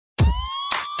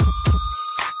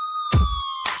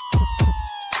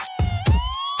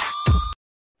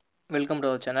Welcome to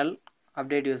our channel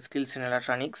update your skills in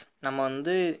electronics. நம்ம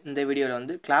வந்து இந்த வீடியோவில்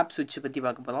வந்து கிளாப் சுவிட்ச் பற்றி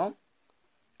பார்க்க போகிறோம்.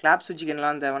 கிளாப் சுவிட்சுக்கு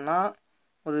என்னலாம் தேவைன்னா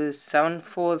ஒரு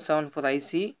 7474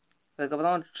 ஐசி,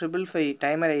 அதுக்கப்புறம் 555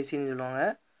 டைமர் ஐசின்னு சொல்லுவாங்க.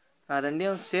 நான்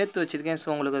ரெண்டையும் சேர்த்து வச்சுருக்கேன். ஸோ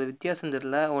உங்களுக்கு அது வித்தியாசம்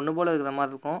தெரியல, ஒன்று போல் இருக்கிற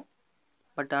மாதிரி இருக்கும்.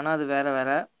 பட் ஆனால் அது வேறு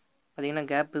பார்த்திங்கன்னா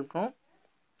கேப் இருக்கும்.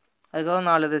 அதுக்கப்புறம்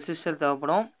 4 ரெசிஸ்டர்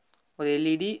தேவைப்படும், ஒரு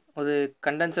எல்இடி, ஒரு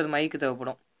கண்டென்சர் மைக்கு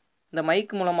தேவைப்படும். இந்த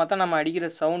மைக் மூலமாக தான் நம்ம அடிக்கிற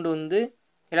சவுண்டு வந்து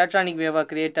எலக்ட்ரானிக் வேவாக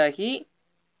க்ரியேட் ஆகி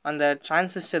அந்த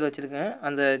டிரான்சிஸ்டர் வச்சுருக்கேன்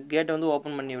அந்த கேட்டை வந்து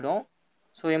ஓப்பன் பண்ணிவிடும்.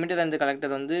 ஸோ எமிட்டர் அண்ட்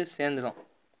கலெக்டர் வந்து சேர்ந்துடும்.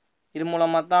 இது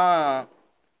மூலமாக தான்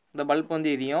இந்த பல்ப் வந்து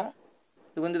எரியும்.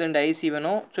 இது வந்து 2 ஐசி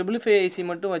வேணும். 555 ஐசி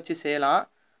மட்டும் வச்சு செய்யலாம்.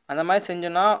 அந்த மாதிரி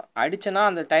செஞ்சோன்னா அடித்தோன்னா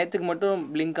அந்த டயத்துக்கு மட்டும்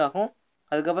பிளிங்க் ஆகும்,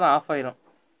 அதுக்கப்புறம் ஆஃப் ஆயிரும்.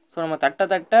 ஸோ நம்ம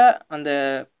தட்ட அந்த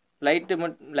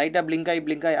லைட்டாக பிளிங்க்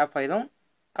ஆகி ஆஃப் ஆயிரும்,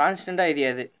 கான்ஸ்டண்ட்டாக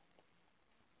எரியாது.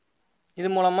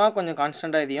 இது மூலமாக கொஞ்சம்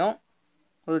கான்ஸ்டண்ட்டாக எரியும்.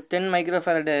 ஒரு 10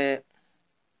 மைக்ரோஃபாரடு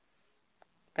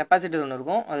கெப்பாசிட்டர் ஒன்று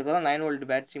இருக்கும், அதுக்கப்புறம் 9 வோல்ட்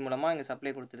பேட்டரி மூலமாக இங்கே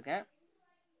சப்ளை கொடுத்துருக்கேன்.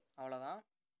 அவ்வளோதான்.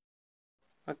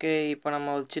 ஓகே, இப்போ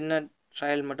நம்ம ஒரு சின்ன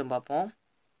ட்ரையல் மட்டும் பார்ப்போம்.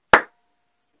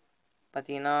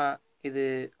 பார்த்தீங்கன்னா இது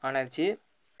ஆன் ஆயிடுச்சு,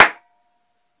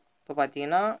 இப்போ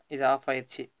பார்த்தீங்கன்னா இது ஆஃப்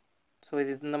ஆயிடுச்சு. ஸோ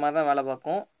இது இந்த மாதிரி தான் வேலை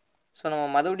பார்க்கும். ஸோ நம்ம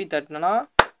மறுபடி தட்டினோன்னா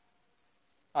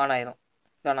ஆன் ஆயிரும்.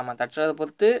 இதை நம்ம தட்டுறதை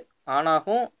பொறுத்து ஆன்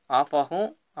ஆகும், ஆஃப் ஆகும்,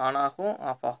 ஆன் ஆகும்,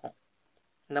 ஆஃப் ஆகும்.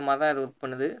 இந்த மாதிரி தான் இது ஒர்க்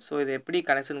பண்ணுது. ஸோ இது எப்படி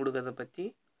கனெக்ஷன் கொடுக்கறத பற்றி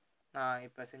நான்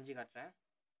இப்போ செஞ்சு காட்டுறேன்.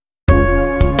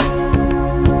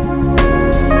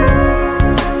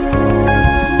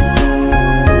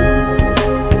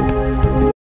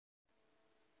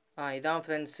 இதான்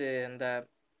ஃப்ரெண்ட்ஸு இந்த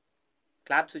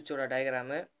கிளாப் சுவிட்சோட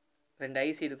டயக்ராமு. 2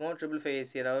 ஐசி இருக்கும், 555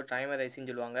 ஐசி, அதாவது டைமர்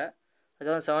ஐசின்னு சொல்லுவாங்க.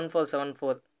 அதுவும்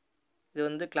 7474 இது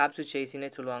வந்து கிளாப் சுவிட்ச் ஐசின்னே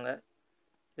சொல்லுவாங்க.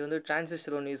 இது வந்து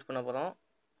டிரான்சிஸ்டர் ஒன்று யூஸ் பண்ண போகிறோம்.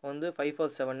 வந்து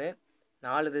 547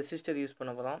 4 ரெசிஸ்டர் யூஸ்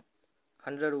பண்ண போகிறோம்.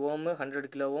 100 ஓம், 100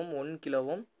 k.ohm, 1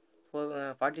 k.ohm,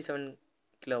 47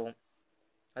 k.ohm.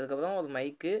 அதுக்கப்புறம் ஒரு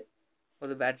மைக்கு,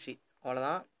 ஒரு பேட்ரி.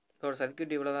 அவ்வளோதான். இதோட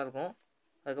சர்க்யூட் இவ்வளோ தான் இருக்கும்.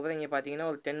 அதுக்கப்புறம் இங்கே பார்த்தீங்கன்னா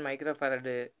ஒரு 10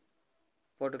 மைக்ரோஃபாரடு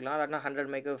போட்டுக்கலாம், இல்லாட்டினா 100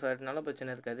 மைக்ரோஃபாரட்னாலும்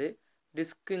பிரச்சனை இருக்காது.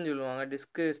 டிஸ்க்குன்னு சொல்லுவாங்க,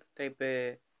 டிஸ்க்கு டைப்பு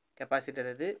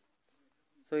கெப்பாசிட்டர் இது.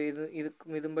 ஸோ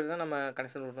இதுபடி தான் நம்ம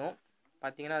கனெக்ஷன் கொடுக்கணும்.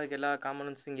 பார்த்தீங்கன்னா அதுக்கு எல்லா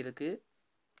காம்பனன்ட்ஸும் இங்கே இருக்குது.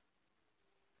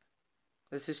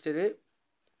 ரெசிஸ்டரு,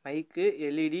 மைக்கு,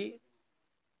 எல்இடி,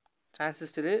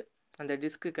 டிரான்சிஸ்டரு, அந்த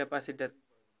டிஸ்க்கு கெப்பாசிட்டர்,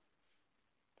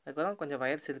 அதுக்கப்புறம் கொஞ்சம்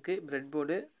வயர்ஸ் இருக்குது, ப்ரெட்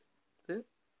போர்டு இது.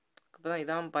 அதுக்கப்புறம்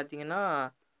இதான் பார்த்தீங்கன்னா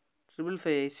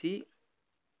 555 ஐசி,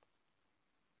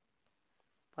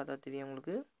 பார்த்தா தெரியும்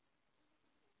உங்களுக்கு.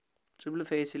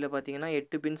 555 ஐசியில் பார்த்தீங்கன்னா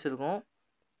 8 பின்ஸ் இருக்கும்.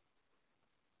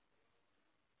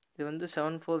 இது வந்து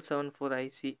 7474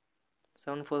 ஐசி,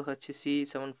 74HC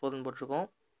 74ன்னு போட்டிருக்கோம்,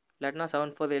 இல்லாட்டினா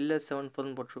 74LS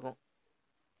 74ன்னு போட்டிருக்கோம்.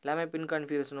 எல்லாமே பின்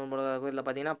கன்ஃபிகரேஷன் போல தான் இருக்கும். இதில்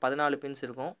பார்த்தீங்கன்னா 14 பின்ஸ்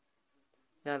இருக்கும்.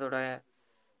 இதான் அதோட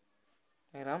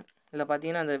நேரம். இதில்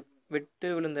பார்த்தீங்கன்னா அந்த வெட்டு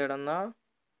விழுந்த இடம் தான்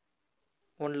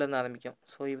 1லேருந்து ஆரம்பிக்கும்.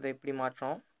 ஸோ இதை இப்படி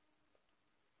மாற்றோம்.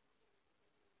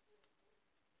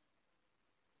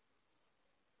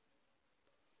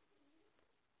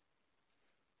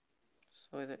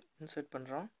 ஸோ இதை இன்சர்ட்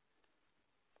பண்ணுறோம்.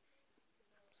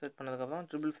 இன்சர்ட் பண்ணதுக்கப்புறம்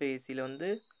 555 ஐசியில் வந்து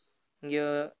இங்கே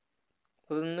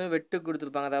ஒன்று வெட்டு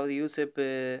கொடுத்துருப்பாங்க, அதாவது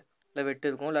யூசேப்பில் வெட்டு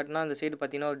இருக்கும், இல்லாட்டினா அந்த சைடு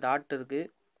பார்த்தீங்கன்னா ஒரு டாட் இருக்குது,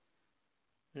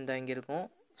 இந்த இங்கே இருக்கும்.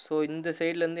 ஸோ இந்த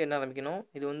சைட்லேருந்து என்ன ஆரம்பிக்கணும்,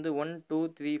 இது வந்து 1 2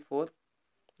 3 4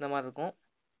 இந்த மாதிரி இருக்கும்.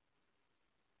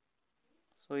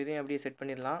 ஸோ இதையும் அப்படியே செட்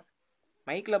பண்ணிடலாம்.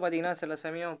 மைக்கில் பார்த்தீங்கன்னா சில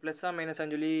சமயம் ப்ளஸ்ஸாக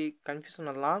மைனஸான்னு சொல்லி கன்ஃபியூஷன்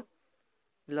வரலாம்.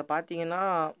 இதில் பார்த்தீங்கன்னா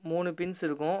 3 பின்ஸ்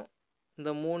இருக்கும்.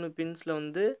 இந்த 3 பின்ஸில்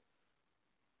வந்து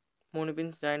 3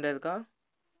 பின்ஸ் ஜாயிண்டாக இருக்கா,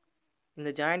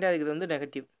 இந்த ஜாயிண்டாக இருக்கிறது வந்து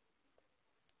நெகட்டிவ்.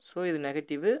 ஸோ இது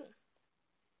நெகட்டிவு,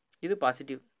 இது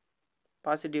பாசிட்டிவ்.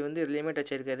 பாசிட்டிவ் வந்து எதுலேயுமே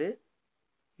டச் ஆகிருக்காது,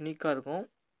 யூனிக்காக இருக்கும்.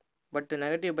 பட்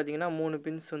நெகட்டிவ் பார்த்தீங்கன்னா 3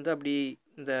 பின்ஸ் வந்து அப்படி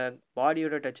இந்த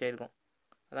பாடியோட டச் ஆகிருக்கும்,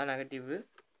 அதான் நெகட்டிவ்.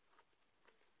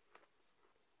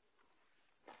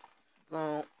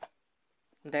 அப்புறம்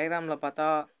டயக்ராமில் பார்த்தா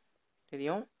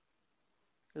தெரியும்.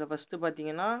 இதில் ஃபஸ்ட்டு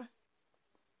பார்த்தீங்கன்னா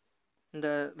இந்த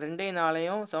 2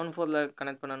 4 74ல்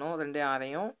கனெக்ட் பண்ணணும், 2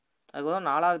 6. அதுக்கப்புறம்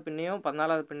 4வது பின்னையும்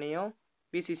 14வது பின்னையும்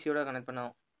பிசிசியோட கனெக்ட்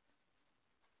பண்ணணும்.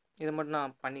 இதை மட்டும்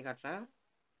நான் பண்ணி காட்டுறேன்.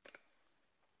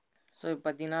 ஸோ இப்போ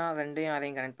பார்த்தீங்கன்னா 2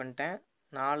 6 கனெக்ட் பண்ணிட்டேன்,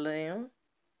 4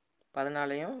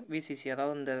 14 விசிசி,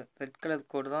 அதாவது இந்த ரெட் கலர்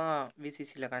கோடு தான்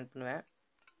விசிசியில் கனெக்ட் பண்ணுவேன்.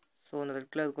 ஸோ இந்த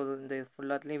ரெட் கலர் கோடு இந்த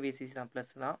ஃபுல்லாத்துலேயும் விசிசி தான்,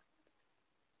 ப்ளஸ் தான்.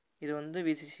 இது வந்து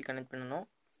விசிசி கனெக்ட் பண்ணணும்.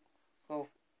 ஸோ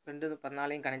 2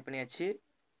 14 கனெக்ட் பண்ணியாச்சு.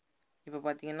 இப்போ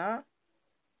பார்த்தீங்கன்னா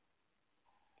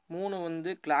 3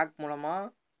 வந்து கிளாக்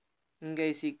மூலமாக இங்கே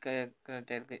ஐசி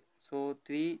கனெக்ட் ஆகிருக்கு. ஸோ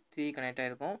 3 கனெக்ட்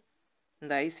ஆகிருக்கும்.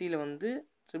 இந்த ஐசியில் வந்து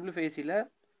ட்ரிபிள் ஃபேஸில்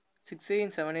 6A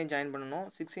 7A ஜாயின் பண்ணணும்.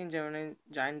 6A 7A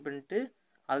ஜாயின் பண்ணிட்டு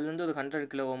அதுலேருந்து ஒரு 100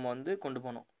 k.ohm வந்து கொண்டு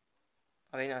போகணும்.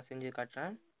 அதையும் நான் செஞ்சு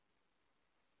காட்டுறேன்.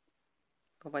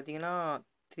 இப்போ பார்த்தீங்கன்னா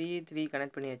 3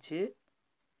 கனெக்ட் பண்ணியாச்சு.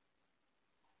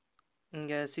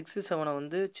 இங்கே 6 7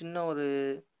 வந்து சின்ன ஒரு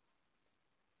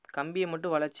கம்பியை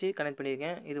மட்டும் வளைச்சி கனெக்ட்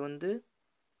பண்ணியிருக்கேன். இது வந்து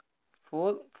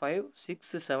 4 5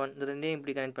 6 7 இந்த ரெண்டையும்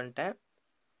இப்படி கனெக்ட் பண்ணிட்டேன்.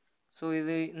 ஸோ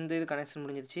இந்த கனெக்ஷன்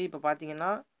முடிஞ்சிருச்சு. இப்போ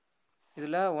பார்த்தீங்கன்னா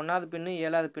இதில் 1வது பின்னு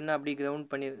 7வது பின்னு அப்படி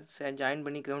ஜாயின்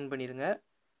பண்ணி கிரவுண்ட் பண்ணிடுங்க.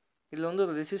 இதில் வந்து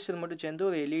ஒரு ரெசிஸ்டர் மட்டும் சேர்ந்து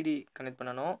ஒரு எல்இடி கனெக்ட்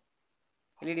பண்ணணும்.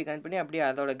 எல்இடி கனெக்ட் பண்ணி அப்படியே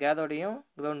அதோட கேதோடையும்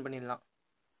கிரவுண்ட் பண்ணிடலாம்.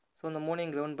 ஸோ இந்த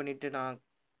 3ஐயும் கிரவுண்ட் பண்ணிவிட்டு நான்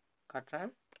காட்டுறேன்.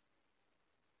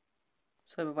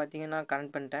 ஸோ இப்போ பார்த்தீங்கன்னா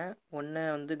கனெக்ட் பண்ணிட்டேன். ஒன்று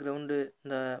வந்து கிரவுண்டு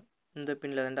இந்த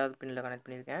பின்னில் 2வது பின்னில் கனெக்ட்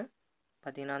பண்ணியிருக்கேன்.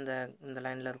 பார்த்தீங்கன்னா இந்த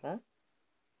லைனில் இருக்கும்.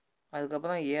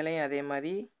 அதுக்கப்புறம் 7ஐயும் அதே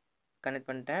மாதிரி கனெக்ட்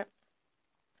பண்ணிட்டேன்.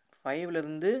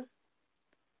 5லேருந்து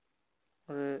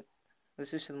ஒரு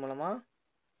ரெசிஸ்டர் மூலமாக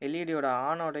எல்இடியோட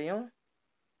ஆனோடையும்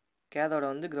கேதோட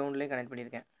வந்து கிரவுண்ட்லேயும் கனெக்ட்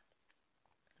பண்ணியிருக்கேன்.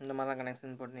 இந்த மாதிரி தான்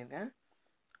கனெக்ஷன் பண்ணியிருக்கேன்.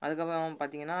 அதுக்கப்புறம்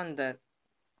பார்த்தீங்கன்னா இந்த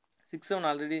 6 7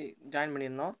 ஆல்ரெடி ஜாயின்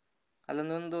பண்ணியிருந்தோம்.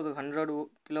 அதுலேருந்து வந்து ஒரு 100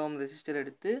 k.ohm ரெசிஸ்டர்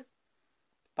எடுத்து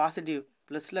பாசிட்டிவ்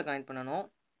ப்ளஸில் கனெக்ட் பண்ணணும்.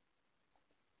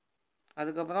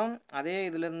 அதுக்கப்புறம் அதே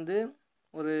இதுலேருந்து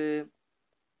ஒரு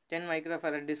 10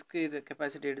 மைக்ரோஃபாரட் டிஸ்க் இது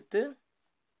கெப்பாசிட்டி எடுத்து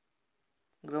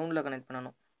கிரவுண்டில் கனெக்ட்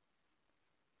பண்ணணும்.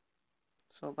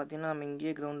 ஸோ பார்த்தீங்கன்னா நம்ம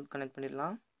இங்கேயே கிரவுண்ட் கனெக்ட்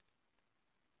பண்ணிடலாம்.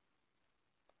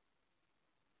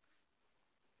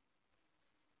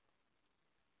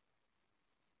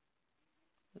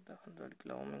 இந்த 100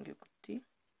 k.ohm இங்கே குத்தி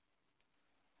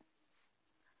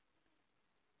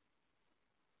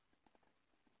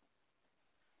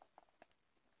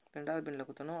ரெண்டாவது பின்னில்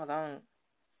குத்தணும். அதான்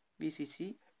பிசிசி.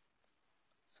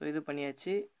 ஸோ இது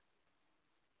பண்ணியாச்சு.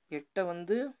 8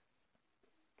 வந்து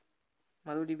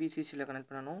மறுபடியும் பிசிசியில் கனெக்ட்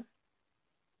பண்ணணும்.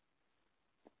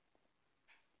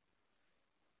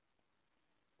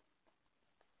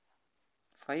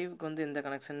 ஃபைவுக்கு வந்து எந்த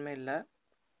கனெக்ஷனுமே இல்லை.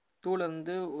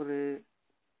 2லேருந்து ஒரு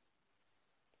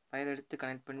வயர் எடுத்து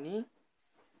கனெக்ட் பண்ணி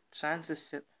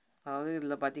டிரான்சிஸ்டர், அதாவது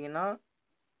இதில் பார்த்தீங்கன்னா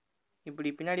இப்படி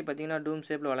பின்னாடி பார்த்தீங்கன்னா டூம்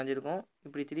ஷேப்பில் வளைஞ்சிருக்கும்.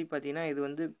 இப்படி திருப்பி பார்த்தீங்கன்னா இது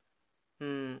வந்து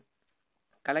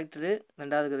கலெக்டரு,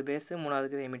 2வது பேஸு,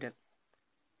 3வது எமிட்டர்.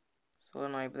 ஸோ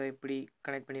நான் இப்போ இப்படி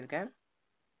கனெக்ட் பண்ணியிருக்கேன்.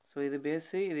 ஸோ இது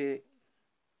பேஸு, இது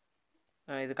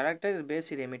கலெக்டர், இது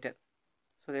பேஸ், இது எமிட்டர்.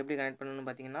 ஸோ இதை எப்படி கனெக்ட் பண்ணணும்னு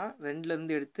பார்த்தீங்கன்னா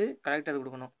 2லேருந்து எடுத்து கலெக்டர்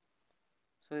கொடுக்கணும்.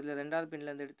 ஸோ இதில் 2வது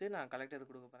பின்லேருந்து எடுத்து நான் கலெக்டர்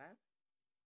கொடுக்க போகிறேன்.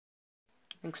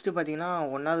 நெக்ஸ்ட்டு பார்த்தீங்கன்னா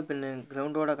 1வது பின்னு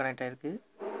கிரவுண்டோட கனெக்ட் ஆகிருக்கு.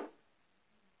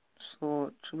 ஸோ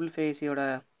ட்ரிபிள் ஃபேஸியோட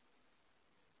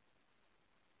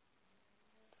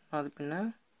அது பின்ன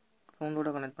கிரவுண்டோட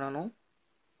கனெக்ட் பண்ணணும்.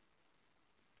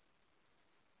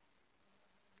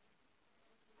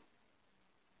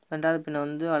 ரெண்டாவது பின்ன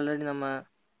வந்து ஆல்ரெடி நம்ம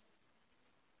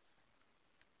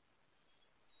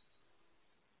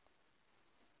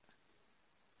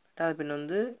ரெண்டாவது பின்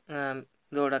வந்து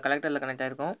இதோட கலெக்டரில் கனெக்ட்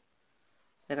ஆகிருக்கும்.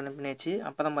 இதை கனெக்ட் பண்ணியாச்சு.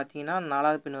 அப்புறம் பார்த்தீங்கன்னா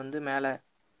 4வது பின் வந்து மேலே,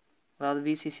 அதாவது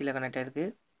விசிசியில் கனெக்ட் ஆகிருக்கு.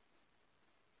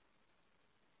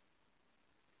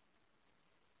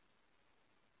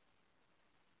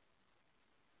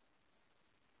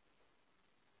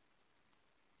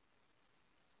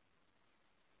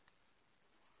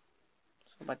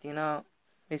 ஸோ பார்த்தீங்கன்னா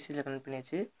விசிசியில் கனெக்ட்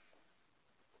பண்ணியாச்சு.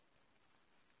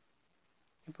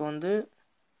 இப்போ வந்து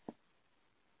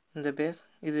இந்த பேஸ்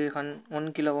இது 1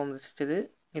 k.ohm ரெசிஸ்டரு,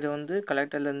 இதை வந்து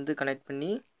கலெக்டர்லேருந்து கனெக்ட்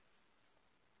பண்ணி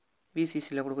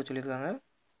விசிசியில் கொடுக்க சொல்லியிருக்காங்க.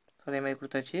 ஸோ அதே மாதிரி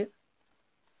கொடுத்தாச்சு.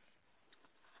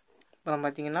 அப்புறம்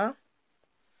பார்த்தீங்கன்னா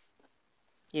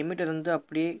எமிட்டர் வந்து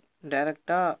அப்படியே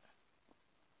டைரெக்டாக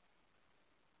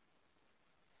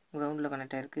கிரவுண்டில்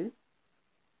கனெக்ட் ஆகிருக்கு.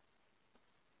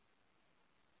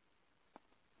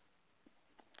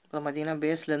 அப்புறம் பார்த்தீங்கன்னா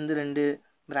பேஸ்லேருந்து 2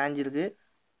 பிரான்ச் இருக்குது,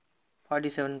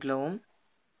 47 k.ohm.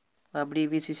 அப்படி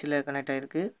விசிசியில் கனெக்ட்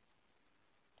ஆகிருக்கு.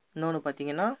 இன்னொன்று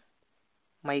பார்த்தீங்கன்னா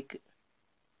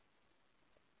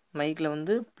மைக்கில்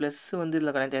வந்து ப்ளஸ்ஸு வந்து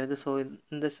இதில் கனெக்ட் ஆகிருக்கு. ஸோ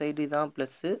இந்த சைடு தான்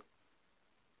ப்ளஸ்ஸு.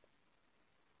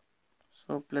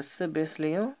 ஸோ ப்ளஸ்ஸு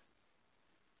பேஸ்லேயும்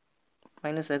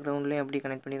மைனஸ் கிரவுண்ட்லேயும் அப்படி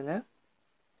கனெக்ட் பண்ணிடுங்க.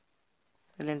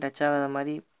 இதுலேயும் டச் ஆகாத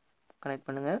மாதிரி கனெக்ட்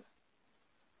பண்ணுங்கள்.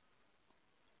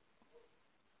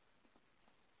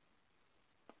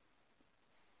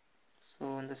 ஸோ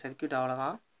இந்த சர்க்யூட்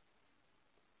அவ்வளோதான்.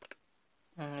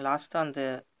 லாஸ்ட்டாக இந்த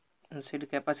சைடு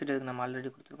கெப்பாசிட்டருக்கு நம்ம ஆல்ரெடி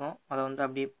கொடுத்துருக்கோம். அதை வந்து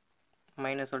அப்படியே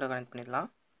மைனஸோட கனெக்ட் பண்ணிடலாம்.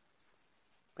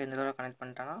 இப்போ இந்த தடவை கனெக்ட்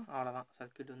பண்ணிட்டோன்னா அவ்வளோதான்,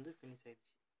 சர்க்யூட் வந்து ஃபினிஷ்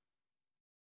ஆயிடுச்சு.